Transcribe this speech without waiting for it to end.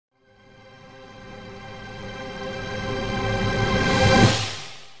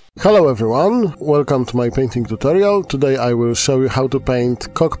Hello everyone, welcome to my painting tutorial. Today I will show you how to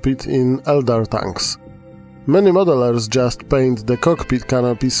paint cockpit in Eldar tanks. Many modelers just paint the cockpit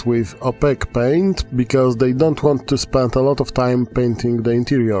canopies with opaque paint because they don't want to spend a lot of time painting the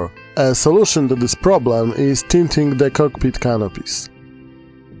interior. A solution to this problem is tinting the cockpit canopies.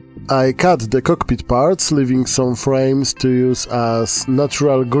 I cut the cockpit parts, leaving some frames to use as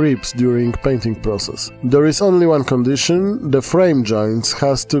natural grips during painting process. There is only one condition: the frame joints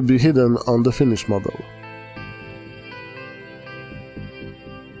has to be hidden on the finished model.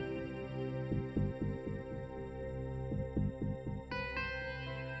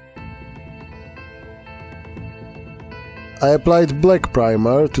 I applied black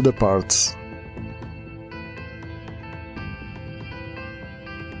primer to the parts.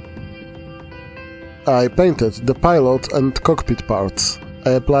 I painted the pilot and cockpit parts.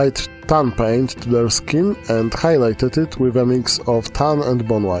 I applied tan paint to their skin and highlighted it with a mix of tan and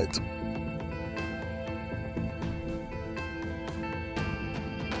bone white.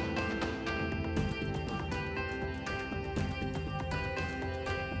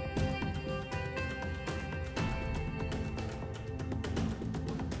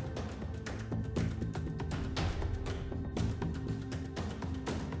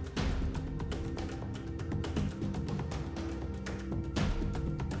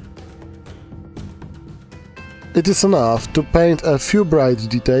 It is enough to paint a few bright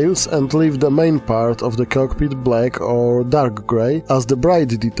details and leave the main part of the cockpit black or dark grey, as the bright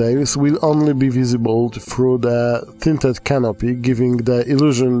details will only be visible through the tinted canopy, giving the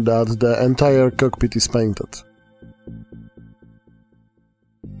illusion that the entire cockpit is painted.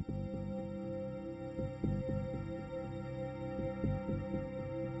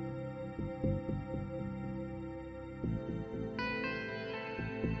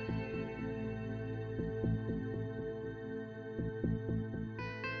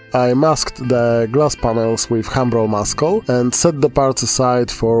 I masked the glass panels with Hambro Mascal and set the parts aside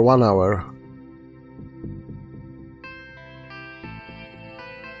for 1 hour.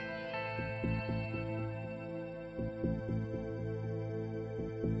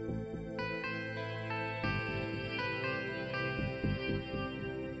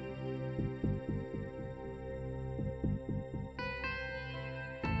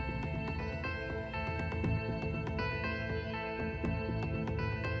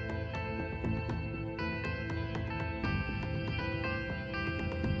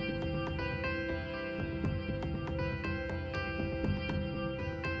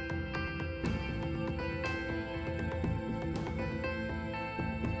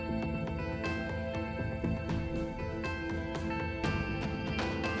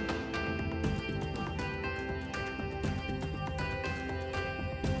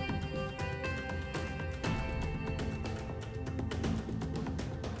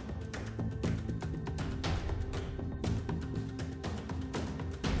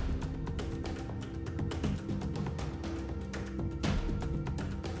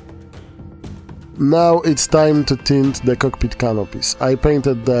 Now it's time to tint the cockpit canopies. I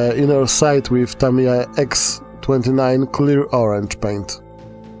painted the inner side with Tamiya X29 clear orange paint.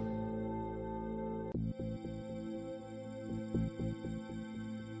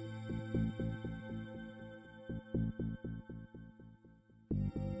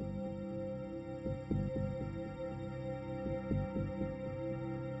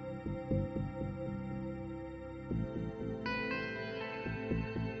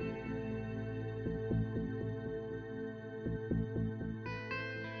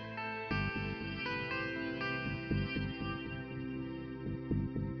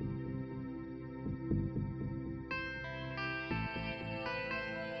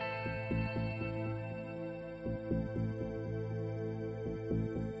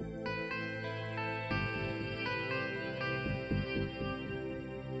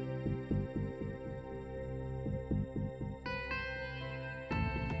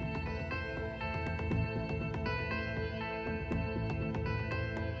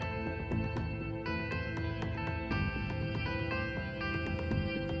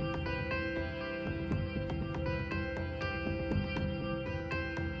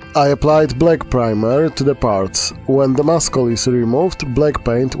 I applied black primer to the parts. When the mascal is removed, black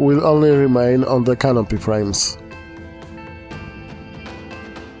paint will only remain on the canopy frames.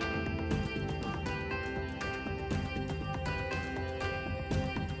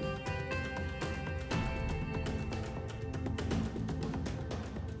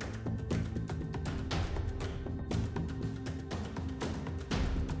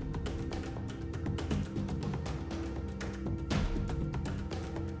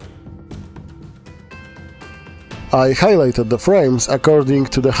 I highlighted the frames according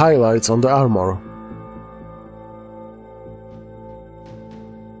to the highlights on the armor.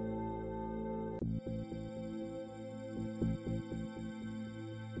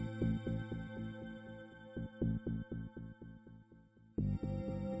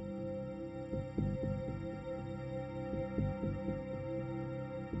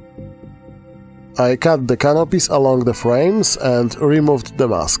 I cut the canopies along the frames and removed the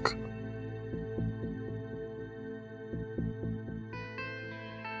mask.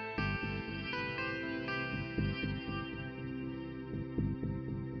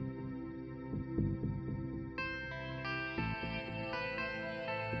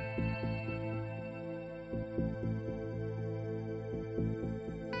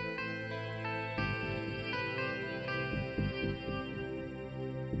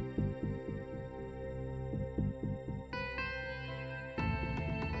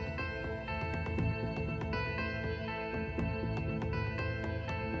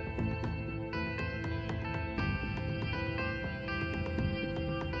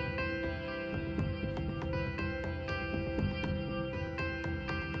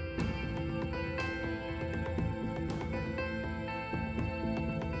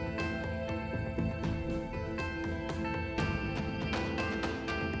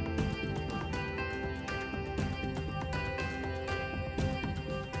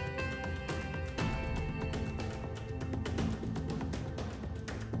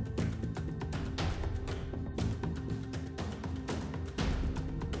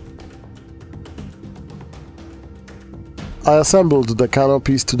 I assembled the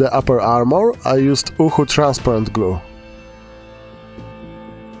canopies to the upper armor. I used Ulthwe transparent glue.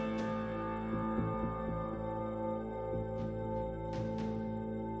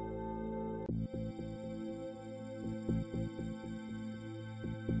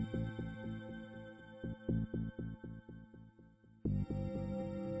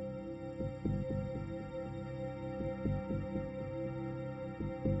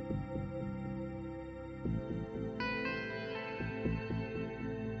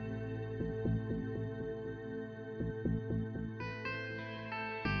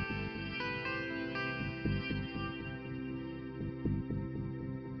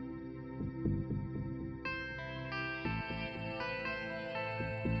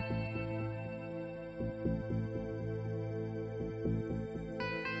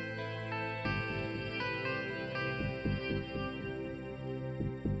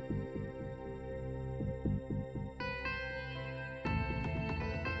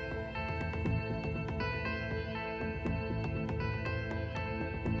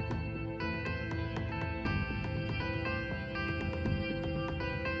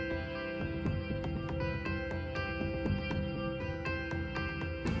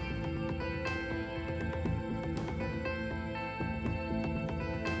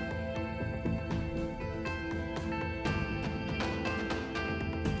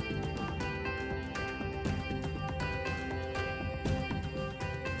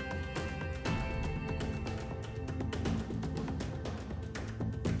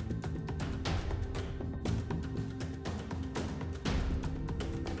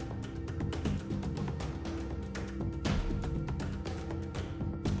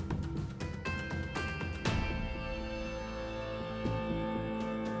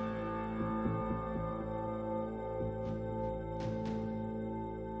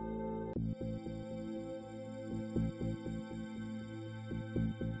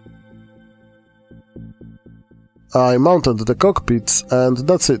 I mounted the cockpits, and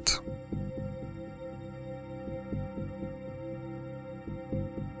that's it.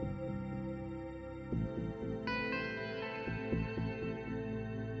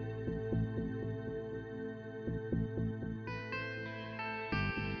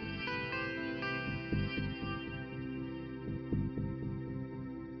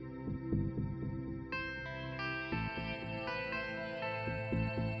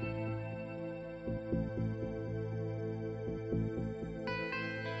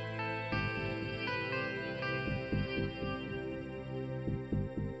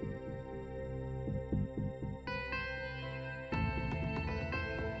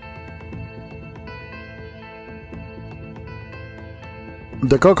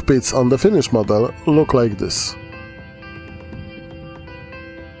 The cockpits on the finished model look like this.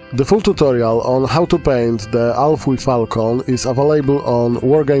 The full tutorial on how to paint the Ulthwe Falcon is available on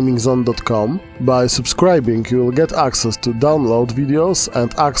wargamingzone.com. By subscribing, you will get access to download videos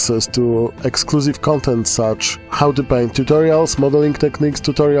and access to exclusive content such how to paint tutorials, modeling techniques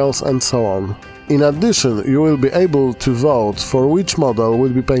tutorials, and so on. In addition, you will be able to vote for which model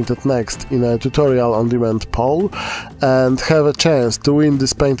will be painted next in a tutorial on demand poll and have a chance to win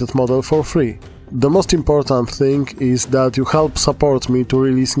this painted model for free. The most important thing is that you help support me to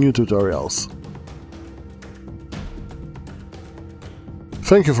release new tutorials.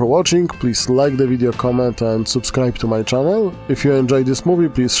 Thank you for watching, please like the video, comment and subscribe to my channel. If you enjoyed this movie,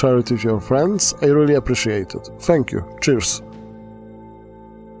 please share it with your friends, I really appreciate it. Thank you, cheers!